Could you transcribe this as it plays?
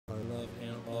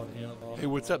Hey,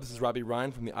 what's up? This is Robbie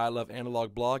Ryan from the I Love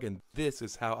Analog blog, and this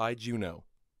is how I Juno.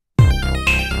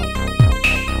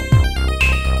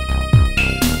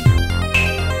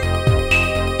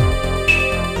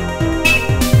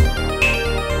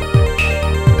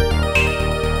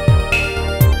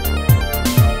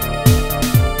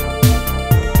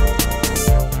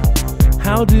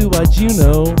 How do I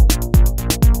Juno?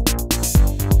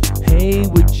 Hey,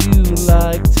 would you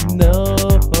like to know?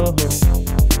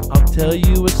 I'll tell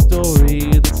you a story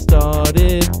that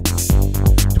started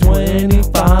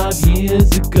 25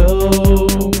 years ago.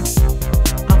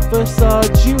 I first saw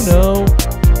Juno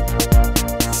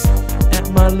at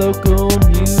my local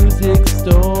music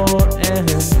store, and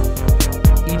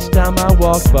each time I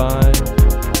walked by,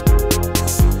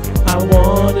 I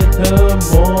wanted her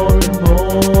more and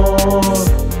more.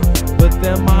 But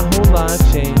then my whole life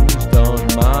changed on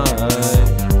my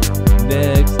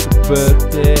next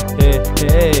birthday.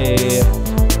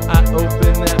 I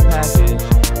opened that package,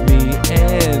 me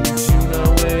and Juno,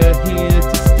 we're here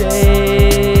to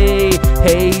stay.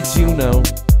 Hey Juno,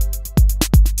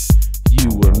 you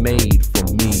were made for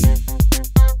me.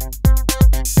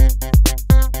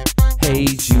 Hey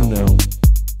Juno,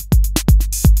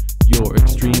 you're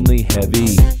extremely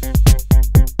heavy.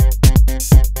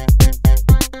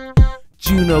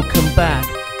 Juno, come back,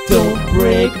 don't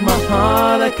break my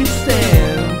heart. I can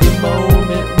stand the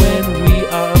moment when we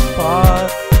are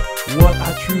apart. What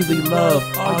I truly love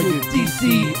are your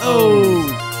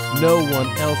DCOs. No one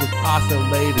else's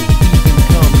oscillators even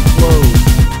come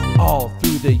close. All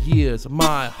through the years,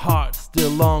 my heart still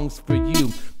longs for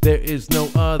you. There is no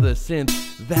other synth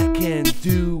that can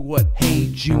do what Hey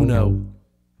Juno.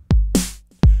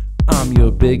 I'm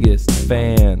your biggest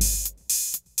fan.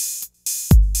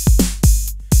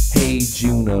 Hey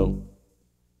Juno,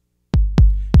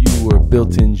 you were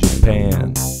built in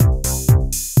Japan.